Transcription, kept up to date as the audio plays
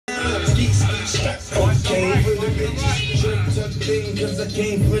thing, cause I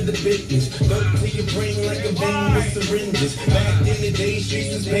came for the business. Vert to your brain like a vein with syringes. Back in the day,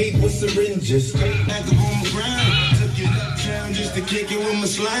 streets was paved with syringes. Back up on the ground, took it uptown just to kick it with my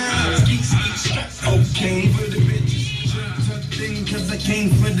slime. Okay, for the bitches. Thing, cause I came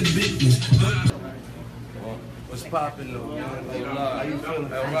for the business. What's poppin' though? How you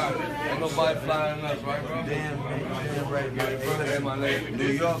feeling? Ain't nobody flying us, right, bro? Damn, right, bro. Hey, my name. New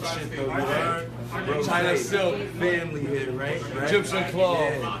York shit though, you heard? China Silk. Family here, right? Egyptian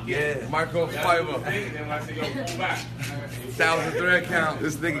cloth. Yeah. Microfiber. 1,000 thread count.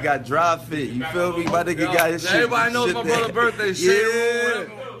 This nigga got drop fit, you feel me? My nigga got his shit. Everybody knows my brother's birthday shit.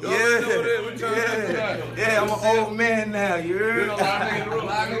 Yeah, I'm an old man now, you heard? A lot of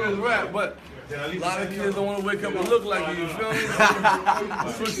niggas rap, but a lot of kids don't want to wake up and look like you feel me?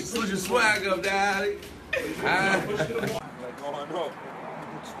 Switch your swag up, daddy.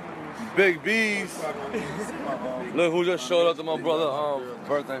 Big B's. Look who just showed up to my brother's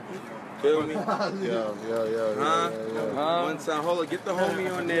birthday. Feel me? Yo. One time, hold on, get the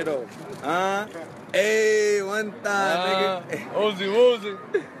homie on there though. Hey, one time, nigga. Uzi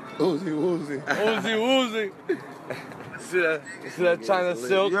Woozy. See that China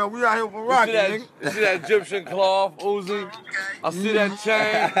Silk? Yo, we out here for rocking, nigga. See that Egyptian cloth, Uzi? I see that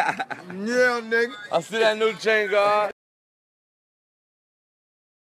chain. Yeah, nigga. I see that new chain, God.